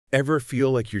Ever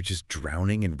feel like you're just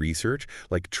drowning in research,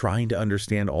 like trying to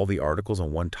understand all the articles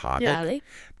on one topic? Yeah.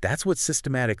 That's what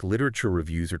systematic literature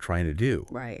reviews are trying to do.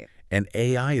 Right. And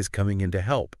AI is coming in to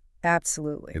help.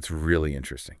 Absolutely. It's really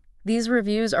interesting. These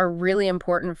reviews are really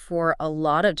important for a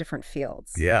lot of different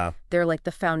fields. Yeah. They're like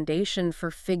the foundation for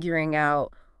figuring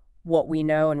out what we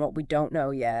know and what we don't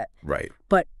know yet. Right.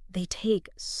 But they take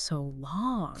so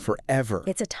long. Forever.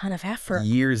 It's a ton of effort.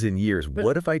 Years and years.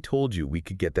 What if I told you we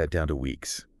could get that down to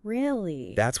weeks?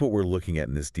 Really? That's what we're looking at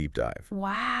in this deep dive.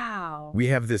 Wow. We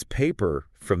have this paper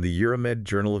from the Euromed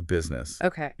Journal of Business.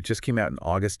 Okay. It just came out in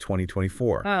August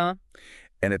 2024.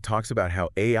 And it talks about how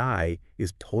AI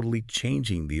is totally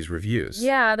changing these reviews.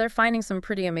 Yeah, they're finding some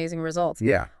pretty amazing results.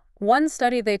 Yeah. One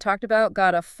study they talked about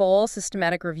got a full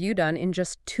systematic review done in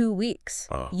just 2 weeks.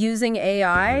 Using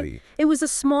AI. Really? It was a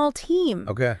small team.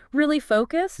 Okay. Really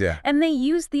focused. Yeah. And they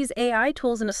used these AI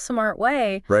tools in a smart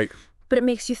way. Right. But it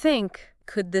makes you think,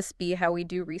 could this be how we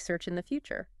do research in the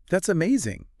future? That's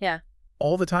amazing. Yeah.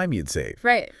 All the time you'd save.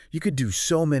 Right. You could do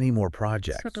so many more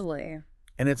projects. Totally.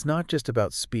 And it's not just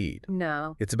about speed.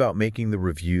 No. It's about making the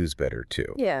reviews better,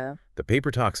 too. Yeah. The paper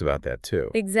talks about that,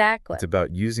 too. Exactly. It's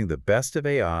about using the best of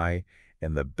AI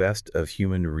and the best of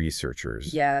human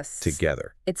researchers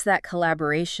together. It's that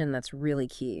collaboration that's really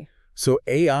key. So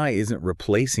AI isn't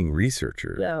replacing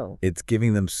researchers. No. It's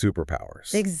giving them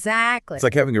superpowers. Exactly. It's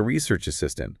like having a research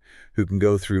assistant who can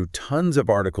go through tons of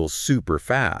articles super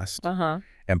fast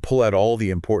and pull out all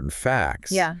the important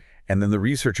facts. Yeah. And then the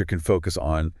researcher can focus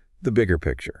on the bigger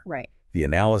picture. Right. The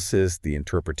analysis, the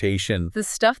interpretation. The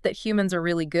stuff that humans are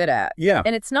really good at. Yeah.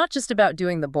 And it's not just about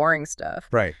doing the boring stuff.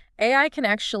 Right. AI can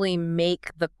actually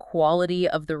make the quality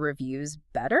of the reviews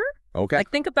better. Okay. Like,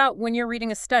 think about when you're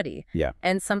reading a study. Yeah.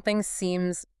 And something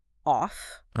seems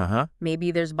off.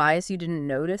 Maybe there's bias you didn't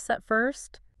notice at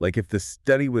first. Like if the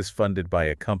study was funded by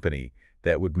a company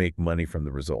that would make money from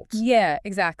the results. Yeah,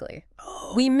 exactly.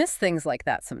 We miss things like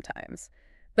that sometimes.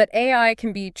 But AI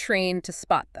can be trained to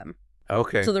spot them.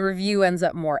 Okay. So the review ends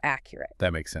up more accurate.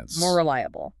 That makes sense. More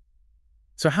reliable.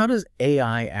 So how does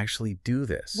AI actually do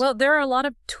this? Well, there are a lot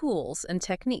of tools and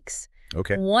techniques.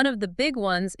 Okay. One of the big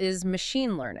ones is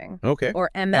machine learning. Okay.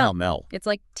 Or ML. ML. It's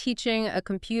like teaching a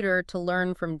computer to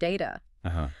learn from data.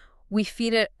 We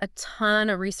feed it a ton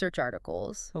of research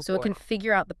articles, so it can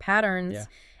figure out the patterns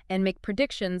and make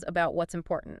predictions about what's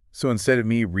important. So instead of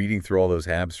me reading through all those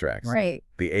abstracts, Right.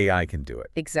 the AI can do it.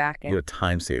 Exactly. You're a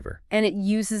time saver. And it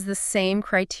uses the same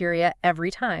criteria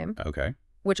every time, Okay.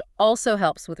 which also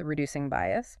helps with reducing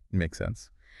bias. Makes sense.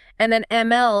 And then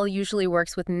ML usually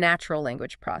works with natural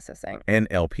language processing.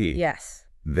 NLP. Yes.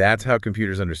 That's how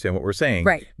computers understand what we're saying.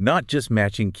 Right. Not just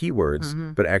matching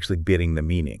keywords, but actually getting the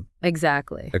meaning.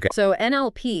 Exactly. Okay. So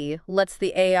NLP lets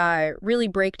the AI really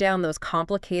break down those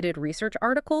complicated research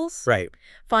articles, Right.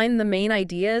 find the main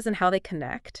ideas and how they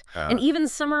connect, and even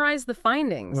summarize the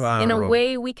findings in a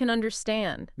way we can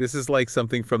understand. This is like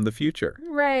something from the future.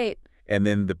 Right. And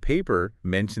then the paper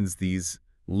mentions these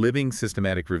living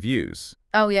systematic reviews.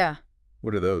 Oh, yeah.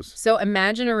 What are those? So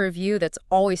imagine a review that's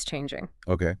always changing,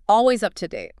 Okay. always up to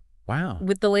date Wow.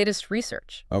 with the latest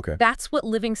research. Okay. That's what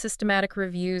living systematic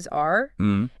reviews are.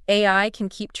 AI can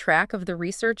keep track of the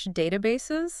research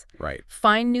databases, Right.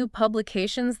 find new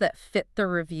publications that fit the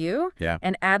review, Yeah.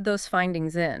 and add those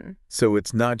findings in. So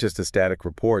it's not just a static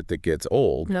report that gets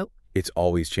old. Nope. It's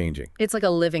always changing. It's like a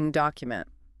living document.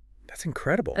 That's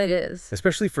incredible. It is.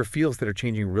 Especially for fields that are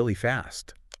changing really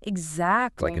fast.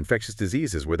 Exactly. Like infectious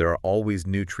diseases, where there are always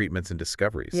new treatments and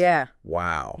discoveries. Yeah.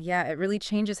 Wow. Yeah, it really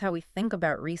changes how we think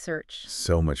about research.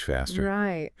 So much faster.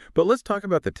 Right. But let's talk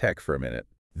about the tech for a minute.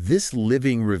 This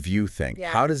living review thing,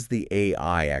 Yeah. how does the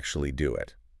AI actually do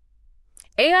it?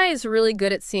 AI is really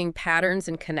good at seeing patterns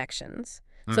and connections.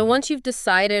 So once you've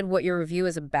decided what your review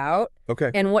is about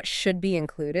Okay. and what should be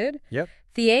included, Yep.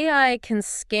 the AI can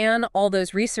scan all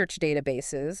those research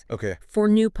databases Okay. for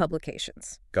new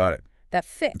publications Got it. that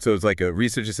fit. So it's like a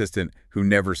research assistant who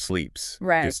never sleeps.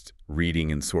 Right. Just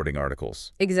reading and sorting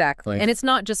articles. Exactly. Like- And it's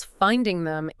not just finding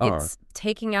them, Uh-huh. it's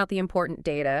taking out the important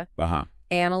data, Uh-huh.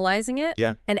 analyzing it,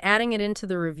 Yeah. and adding it into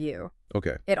the review.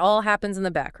 Okay. It all happens in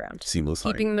the background, Seamlessly.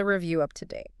 keeping the review up to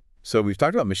date. So we've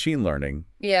talked about machine learning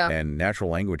Yeah, and natural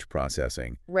language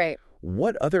processing. right.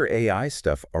 What other AI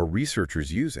stuff are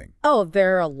researchers using Oh,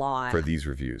 there are a lot. for these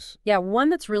reviews? Yeah, one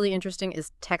that's really interesting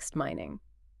is text mining.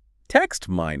 Text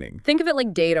mining. Think of it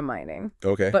like data mining,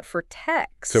 Okay. but for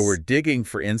text. So we're digging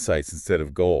for insights instead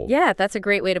of gold. Yeah, that's a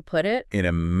great way to put it. In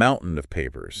a mountain of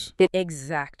papers.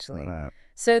 Exactly.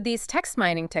 So these text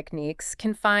mining techniques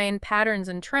can find patterns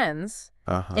and trends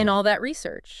in all that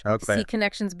research, Okay. see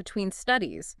connections between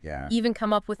studies, Yeah. even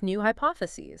come up with new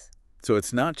hypotheses. So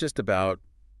it's not just about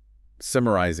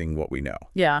summarizing what we know.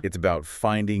 Yeah. It's about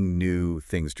finding new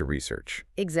things to research.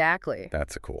 Exactly.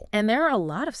 That's cool. And there are a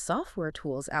lot of software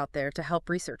tools out there to help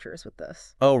researchers with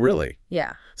this. Oh, really?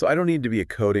 Yeah. So I don't need to be a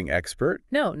coding expert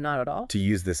No, not at all. to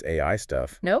use this AI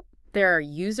stuff? Nope. There are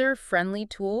user-friendly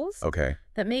tools Okay.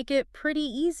 that make it pretty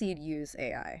easy to use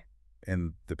AI.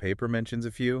 And the paper mentions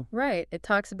a few? Right. It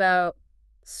talks about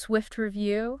Swift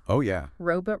Review, Oh, yeah.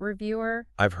 Robot Reviewer,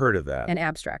 I've heard of that. and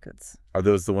Abstracts. Are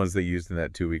those the ones they used in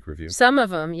that 2-week review? Some of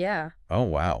them, yeah. Oh,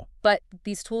 wow. But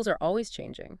these tools are always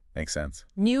changing. Makes sense.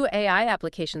 New AI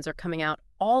applications are coming out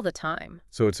all the time.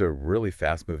 So it's a really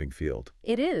fast-moving field.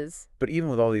 It is. But even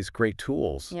with all these great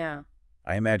tools, Yeah,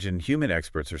 I imagine human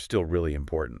experts are still really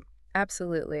important.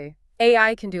 absolutely.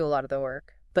 AI can do a lot of the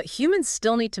work, but humans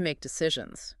still need to make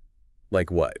decisions. Like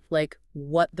what? Like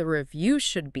what the review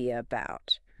should be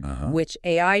about, Uh-huh. which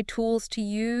AI tools to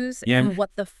use, Yeah. and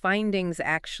what the findings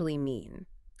actually mean.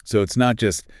 So it's not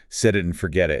just set it and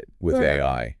forget it with Yeah.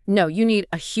 AI, No, you need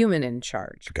a human in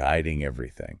charge, guiding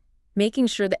everything. making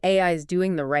sure the AI is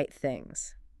doing the right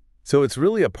things. So it's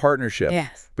really a partnership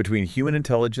Yes. between human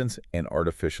intelligence and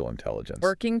artificial intelligence.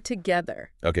 Working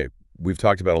together. Okay, we've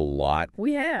talked about a lot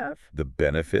We have. the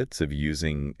benefits of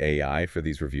using AI for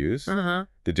these reviews, Uh-huh.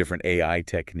 the different AI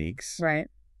techniques, Right.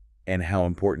 and how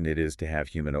important it is to have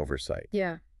human oversight.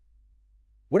 Yeah.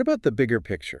 What about the bigger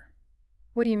picture?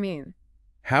 What do you mean?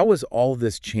 How is all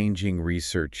this changing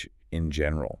research in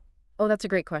general? Oh, that's a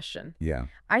great question. Yeah.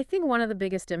 I think one of the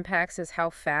biggest impacts is how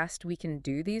fast we can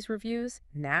do these reviews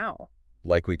now.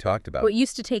 Like we talked about. What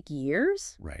used to take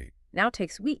years Right. now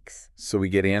takes weeks. So we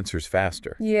get answers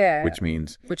faster. Yeah. Which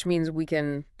means Which means we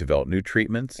can... develop new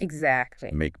treatments,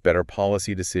 Exactly. make better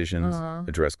policy decisions, Uh-huh.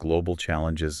 address global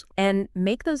challenges. And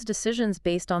make those decisions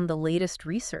based on the latest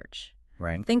research.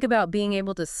 Right. Think about being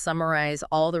able to summarize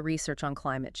all the research on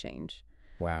climate change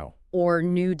Wow. or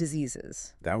new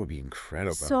diseases. That would be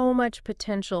incredible. So much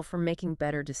potential for making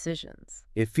better decisions.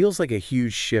 It feels like a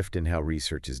huge shift in how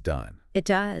research is done It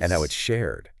does. and how it's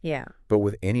shared. Yeah. But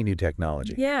with any new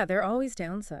technology, Yeah, there are always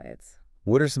downsides.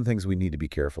 what are some things we need to be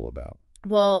careful about?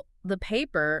 Well, the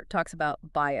paper talks about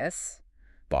bias.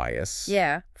 Bias.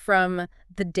 Yeah, from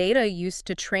the data used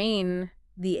to train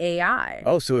the AI.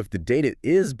 Oh, so if the data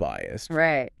is biased,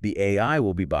 Right. the AI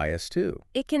will be biased too.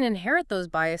 It can inherit those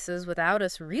biases without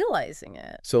us realizing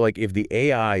it. So like if the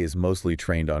AI is mostly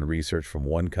trained on research from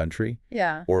one country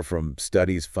Yeah. or from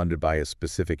studies funded by a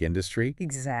specific industry,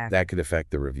 Exactly. that could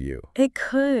affect the review. It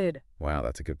could. Wow,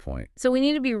 that's a good point. So we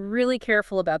need to be really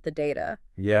careful about the data.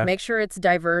 Yeah. Make sure it's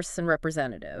diverse and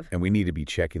representative. And we need to be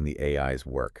checking the AI's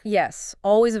work, Yes,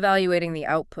 always evaluating the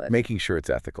output. making sure it's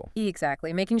ethical.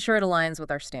 Exactly, making sure it aligns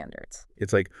with our standards.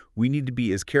 It's like we need to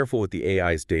be as careful with the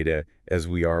AI's data as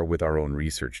we are with our own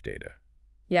research data.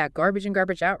 Yeah, garbage in,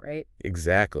 garbage out, right?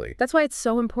 Exactly. That's why it's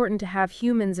so important to have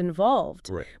humans involved.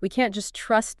 Right. We can't just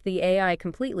trust the AI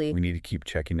completely. We need to keep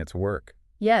checking its work,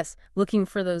 Yes, looking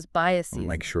for those biases.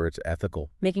 make sure it's ethical.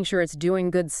 Making sure it's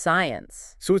doing good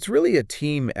science. So it's really a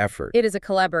team effort It is a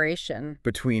collaboration.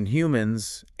 between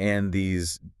humans and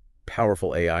these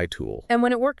powerful AI tools. And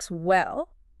when it works well,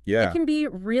 Yeah. it can be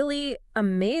really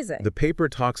amazing. The paper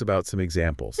talks about some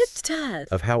examples It does.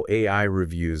 of how AI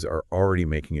reviews are already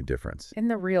making a difference. In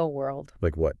the real world.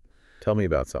 Like what? Tell me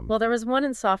about some. Well, there was one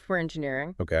in software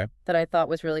engineering Okay. that I thought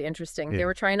was really interesting. Yeah. They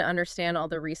were trying to understand all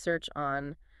the research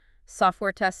on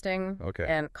software testing Okay.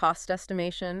 and cost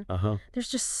estimation. Uh-huh. There's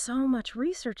just so much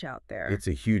research out there. It's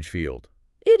a huge field,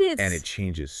 It is. and it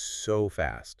changes so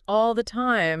fast. all the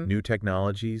time. New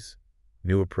technologies,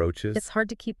 new approaches, It's hard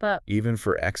to keep up. even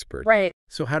for experts. Right.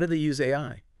 So how do they use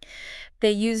AI?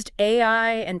 They used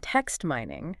AI and text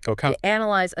mining Okay. to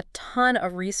analyze a ton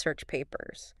of research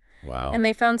papers. Wow. And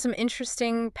they found some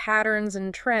interesting patterns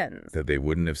and trends. That they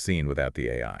wouldn't have seen without the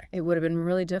AI It would have been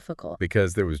really difficult.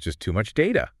 because there was just too much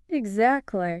data.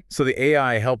 Exactly. So the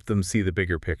AI helped them see the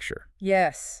bigger picture,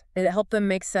 Yes. It helped them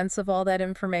make sense of all that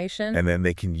information and then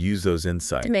they can use those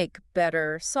insights to make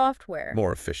better software,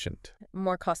 more efficient.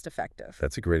 more cost-effective.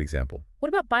 That's a great example. What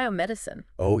about biomedicine?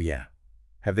 Oh, yeah.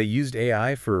 Have they used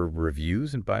AI for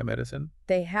reviews in biomedicine?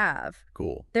 They have.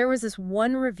 Cool. There was this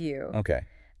one review Okay.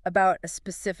 about a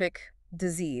specific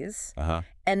disease, Uh-huh.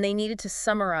 and they needed to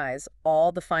summarize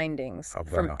all the findings Oh,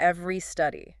 from wow. every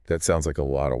study. That sounds like a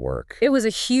lot of work. It was a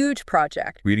huge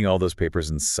project. Reading all those papers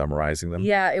and summarizing them?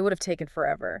 Yeah, it would have taken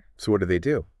forever. So what did they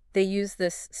do? They used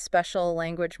this special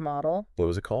language model, What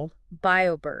was it called?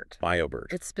 BioBERT.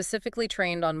 BioBERT. It's specifically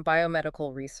trained on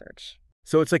biomedical research.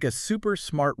 So it's like a super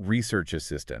smart research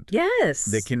assistant. Yes.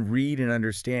 That can read and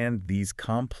understand these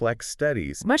complex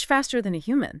studies. Much faster than a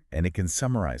human. And it can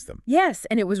summarize them. Yes,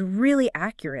 and it was really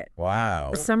accurate.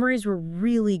 Wow. The summaries were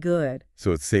really good.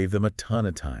 So it saved them a ton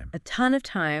of time. A ton of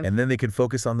time. And then they could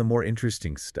focus on the more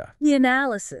interesting stuff. The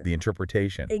analysis. The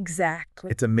interpretation. Exactly.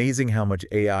 It's amazing how much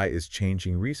AI is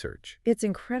changing research. It's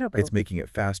incredible. It's making it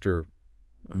faster,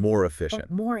 more efficient.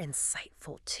 But more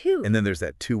insightful, too. And then there's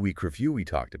that 2-week review we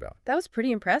talked about. That was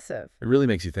pretty impressive. It really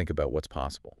makes you think about what's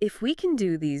possible. If we can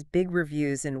do these big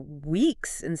reviews in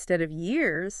weeks instead of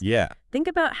years, Yeah. Think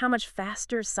about how much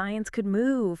faster science could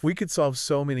move. We could solve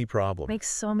so many problems. Make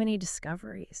so many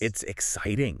discoveries. It's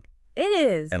exciting. It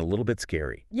is. And a little bit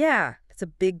scary. Yeah, it's a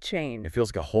big change. It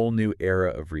feels like a whole new era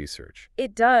of research.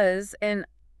 It does, and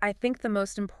I think the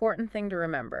most important thing to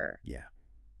remember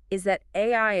is that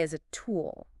AI is a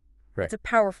tool. Right. It's a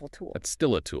powerful tool. It's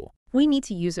still a tool. We need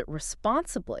to use it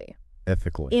responsibly.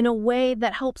 Ethically. In a way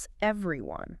that helps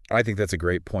everyone. I think that's a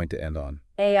great point to end on.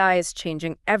 AI is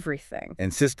changing everything.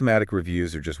 And systematic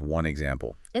reviews are just one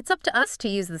example. It's up to us to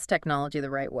use this technology the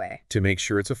right way. To make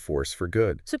sure it's a force for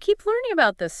good. So keep learning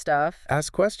about this stuff.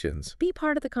 Ask questions. Be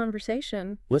part of the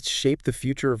conversation. Let's shape the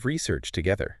future of research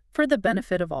together. For the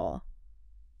benefit of all.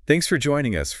 Thanks for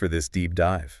joining us for this deep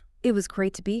dive. It was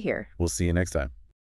great to be here. We'll see you next time.